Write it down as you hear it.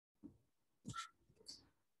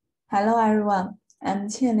Hello everyone, I'm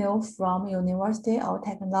Qian Liu from University of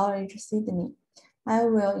Technology, Sydney. I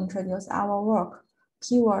will introduce our work,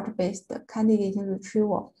 Keyword-based candidate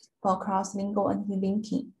retrieval for cross-lingual entity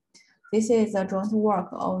linking. This is a joint work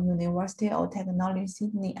of University of Technology,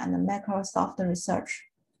 Sydney and Microsoft Research.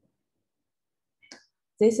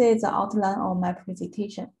 This is the outline of my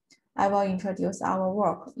presentation. I will introduce our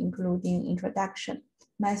work, including introduction,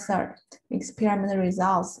 method, experiment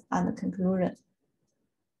results, and conclusion.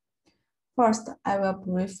 First, I will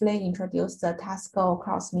briefly introduce the task of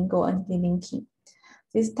cross-lingual entity linking.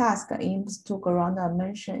 This task aims to ground a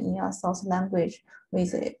mention in a source language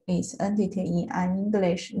with its entity in an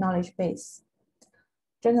English knowledge base.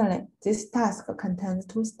 Generally, this task contains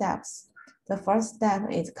two steps. The first step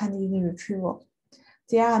is candidate retrieval.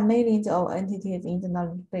 There are millions of entities in the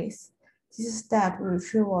knowledge base. This step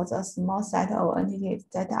retrieves a small set of entities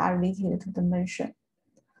that are related to the mention.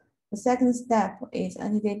 The second step is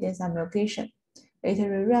entity disaggregation. It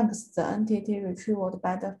re-ranks the entity retrieved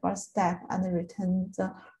by the first step and returns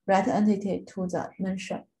the right entity to the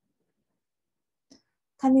mention.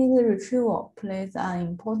 Candidate retrieval plays an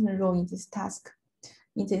important role in this task.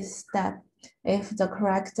 In this step, if the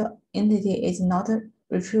correct entity is not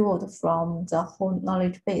retrieved from the whole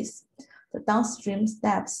knowledge base, the downstream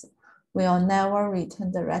steps will never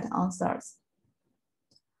return the right answers.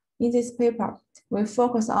 In this paper, we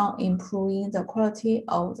focus on improving the quality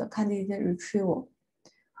of the candidate retrieval.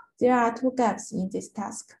 There are two gaps in this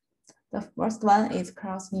task. The first one is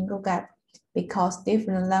cross-lingual gap, because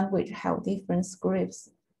different languages have different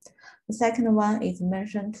scripts. The second one is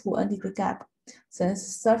mention to entity gap, since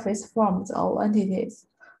surface forms of entities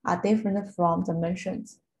are different from the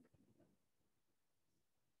mentions.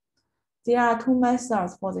 There are two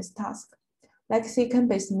methods for this task,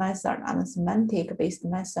 lexicon-based method and semantic-based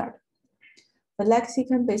method. The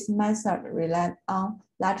lexicon-based method relies on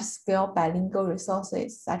large-scale bilingual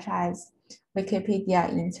resources such as Wikipedia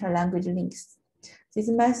interlanguage links. These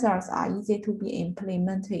methods are easy to be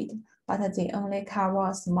implemented, but they only cover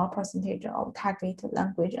a small percentage of target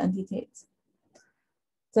language entities.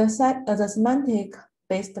 The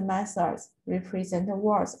semantic-based methods represent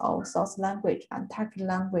words of source language and target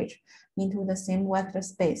language into the same vector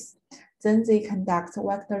space. Then they conduct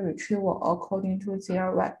vector retrieval according to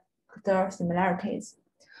their vector similarities.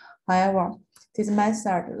 However, this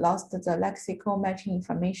method lost the lexical matching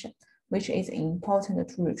information, which is important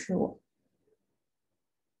to retrieval.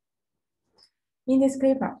 In this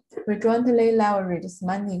paper, we jointly leverage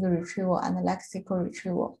semantic retrieval and lexical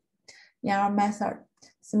retrieval. In our method,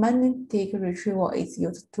 semantic retrieval is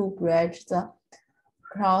used to bridge the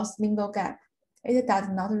cross-lingual gap. It does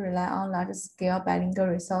not rely on large-scale bilingual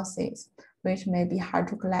resources, which may be hard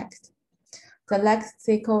to collect. The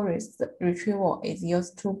lexical retrieval is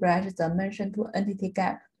used to bridge the mention-to-entity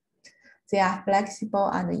gap. They are flexible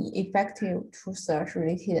and effective to search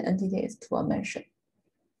related entities to a mention.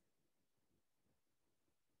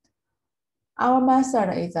 Our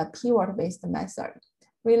method is a keyword-based method.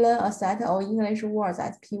 We learn a set of English words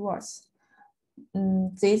as keywords.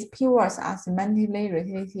 These keywords are semantically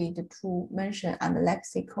related to mention and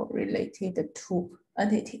lexical related to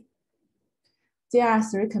entity. There are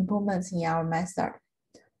three components in our method.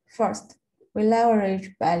 First, we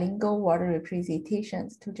leverage bilingual word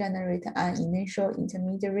representations to generate an initial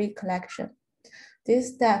intermediary collection.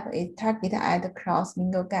 This step is targeted at the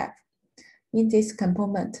cross-lingual gap. In this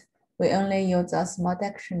component, we only use a small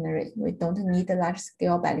dictionary. We don't need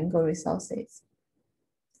large-scale bilingual resources.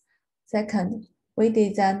 Second, we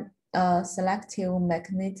design a selective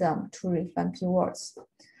mechanism to refine keywords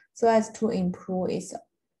so as to improve its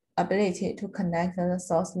ability to connect the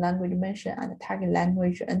source language mention and target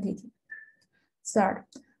language entity. Third,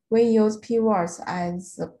 we use keywords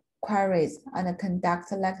as queries and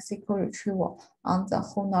conduct lexical retrieval on the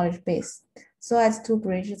whole knowledge base so as to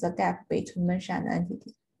bridge the gap between mention and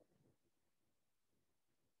entity.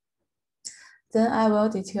 Then I will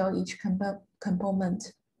detail each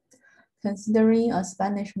component. Considering a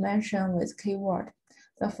Spanish mention with keyword,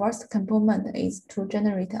 the first component is to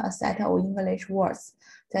generate a set of English words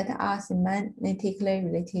that are semantically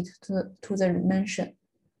related to the mention.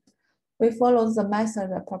 We follow the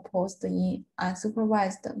method proposed in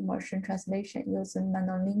unsupervised machine translation using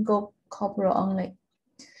monolingual corpora only.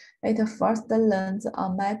 It first learns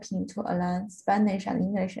a mapping to align Spanish and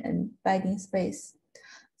English embedding space.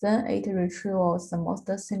 Then it retrieves the most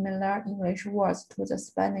similar English words to the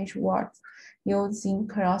Spanish words using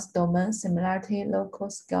cross-domain similarity local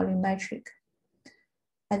scaling metric.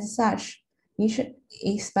 As such, each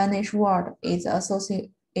Spanish word is associated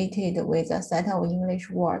with a set of English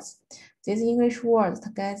words. These English words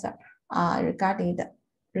together are regarded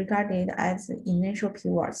regarded as initial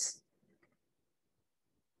keywords.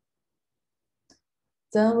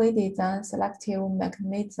 Then we design selective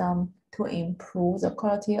mechanism to improve the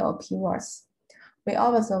quality of keywords. We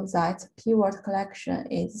observe that keyword collection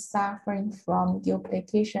is suffering from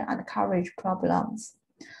duplication and coverage problems.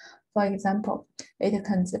 For example, it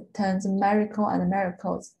contains miracle and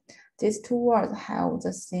miracles. These two words have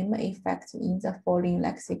the same effect in the following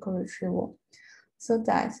lexical retrieval, so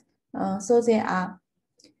these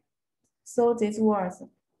words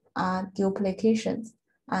are duplications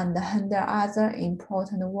and hinder other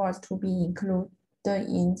important words to be included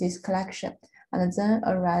in this collection, and then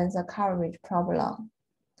arise a coverage problem.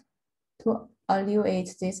 To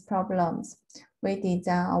alleviate these problems, we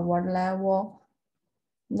design a word-level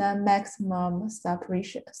non-maximum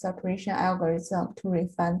separation algorithm to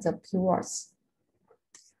refine the keywords.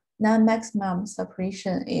 Non-maximum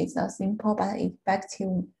separation is a simple but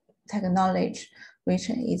effective technology which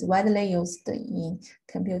is widely used in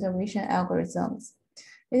computer vision algorithms.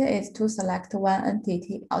 It is to select one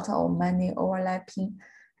entity out of many overlapping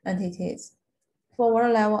entities. For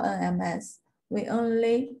word-level NMS, we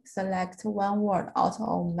only select one word out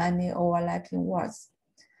of many overlapping words.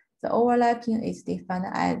 The overlapping is defined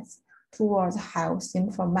as two words have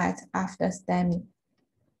same format after stemming.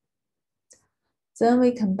 Then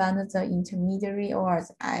we combine the intermediary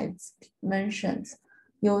words as mentioned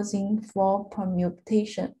using for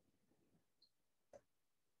permutation.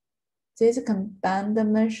 These combined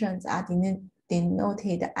mentions are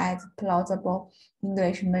denoted as plausible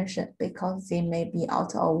English mention because they may be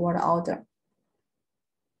out of word order.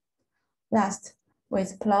 Last,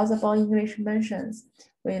 with plausible English mentions,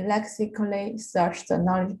 we lexically search the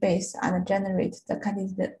knowledge base and generate the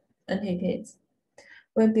candidate entities.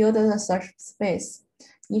 We build the search space.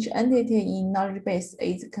 Each entity in knowledge base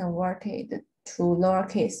is converted to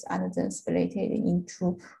lowercase and then split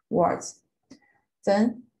into words.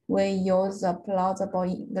 Then we use the plausible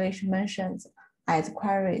English mentions as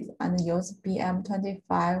queries and use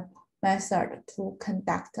BM25 method to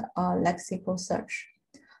conduct a lexical search.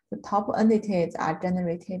 The top entities are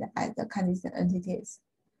generated as the candidate entities.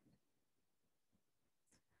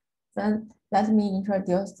 Then let me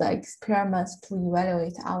introduce the experiments to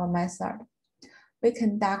evaluate our method. We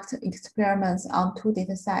conduct experiments on two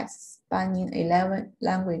datasets spanning 11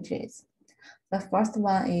 languages. The first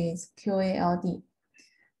one is QALD.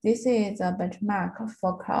 This is a benchmark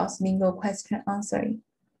for cross-lingual question answering.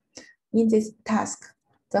 In this task,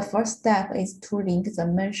 the first step is to link the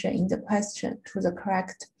mention in the question to the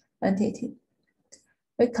correct entity.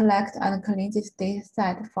 We collect and clean this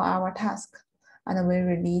dataset for our task, and we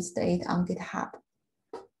released it on GitHub.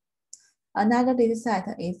 Another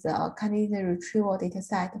dataset is a candidate retrieval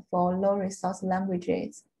dataset for low-resource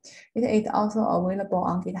languages. It is also available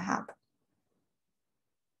on GitHub.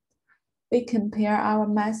 We compare our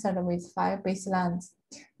method with 5 baselines,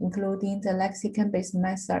 including the lexicon-based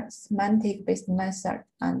method, semantic-based method,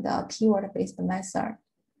 and the keyword-based method.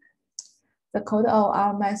 The code of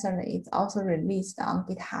our method is also released on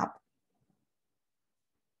GitHub.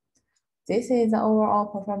 This is the overall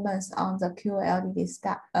performance on the QLD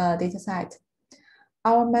dataset.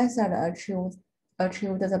 Our method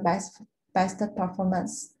achieved the best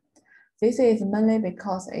performance. This is mainly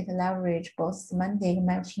because it leverages both semantic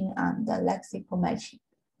matching and lexical matching.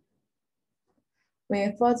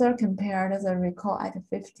 We further compared the recall at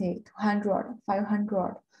 50, 200,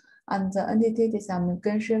 500, and the entity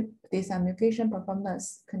disambiguation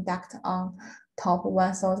performance conducted on top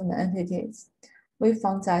 1,000 entities. We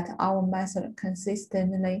found that our method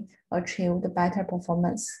consistently achieved better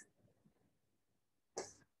performance.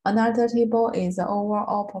 Another table is the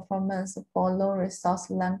overall performance for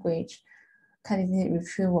low-resource language candidate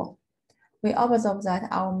retrieval. We observe that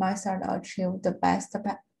our method achieved the best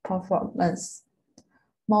performance.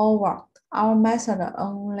 Moreover, our method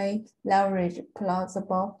only leverages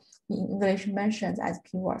plausible English mentions as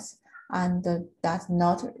keywords and does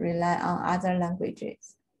not rely on other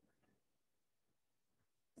languages.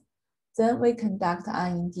 Then we conduct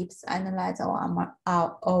an in-depth analysis of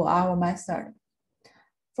our method.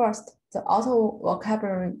 First, the auto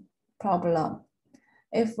vocabulary problem.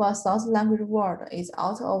 If a source language word is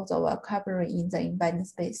out of the vocabulary in the embedding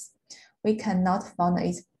space, we cannot find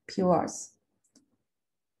its keywords.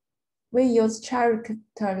 We use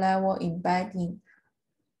character level embedding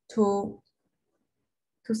to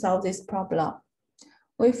solve this problem.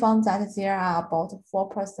 We found that there are about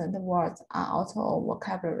 4% words are out of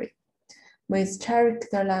vocabulary. With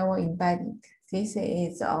character level embedding, this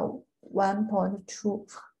is a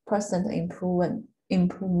 1.2%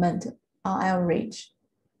 improvement on average.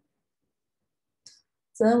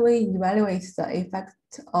 Then we evaluate the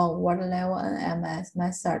effect of word level NMS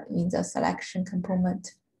method in the selection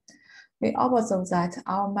component. We observe that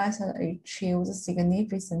our method achieves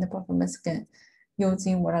significant performance gain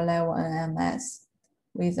using word level NMS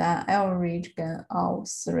with an average gain of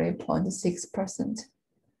 3.6%.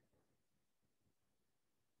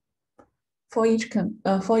 For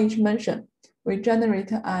each mention, we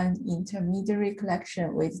generate an intermediary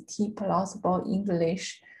collection with T plausible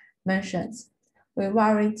English mentions. We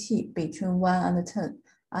vary T between 1 and 10,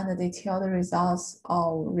 and detailed results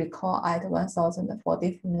of recall at 1,000 for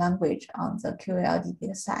different language on the QALD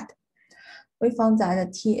dataset. We found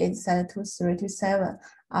that T is set to 3 to 7.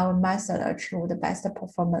 Our method achieved the best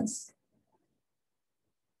performance.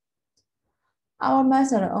 Our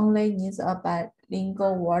method only needs a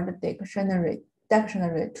bilingual word dictionary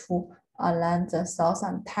to align the source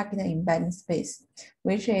and target embedding space,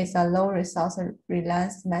 which is a low resource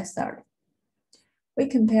reliance method. We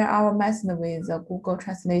compare our method with the Google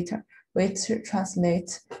Translator, which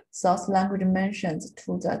translates source language mentions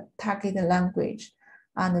to the target language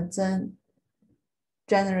and then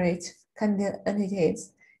generate candidate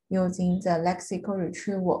entities using the lexical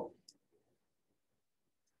retrieval.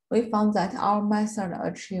 We found that our method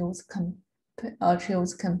achieves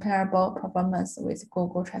comparable performance with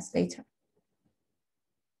Google Translator.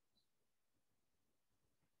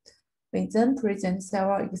 We then present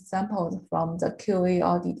several examples from the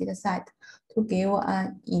QALD dataset to give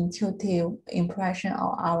an intuitive impression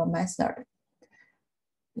of our method,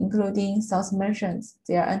 including source mentions,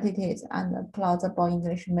 their entities, and plausible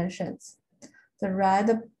English mentions. The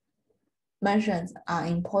red mentions are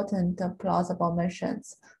important plausible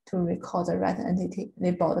mentions to recall the right entity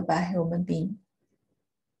labeled by human being.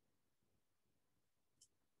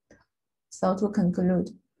 So to conclude,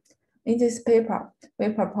 in this paper, we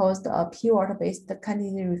proposed a keyword-based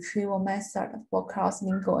candidate retrieval method for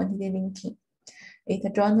cross-lingual entity linking.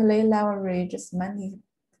 It jointly leverages semantic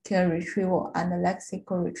retrieval and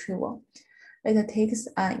lexical retrieval. It takes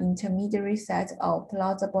an intermediary set of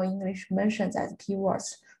plausible English mentions as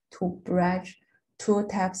keywords to bridge two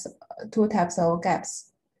types of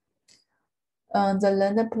gaps. The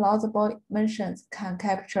learned plausible mentions can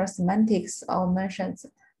capture semantics of mentions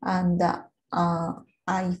and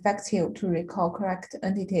are effective to recall correct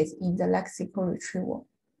entities in the lexical retrieval.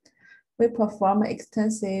 We perform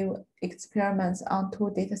extensive experiments on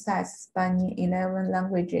 2 datasets spanning 11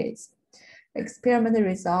 languages. Experiment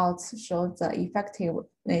results show the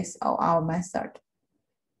effectiveness of our method.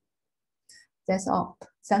 That's all.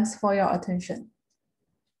 Thanks for your attention.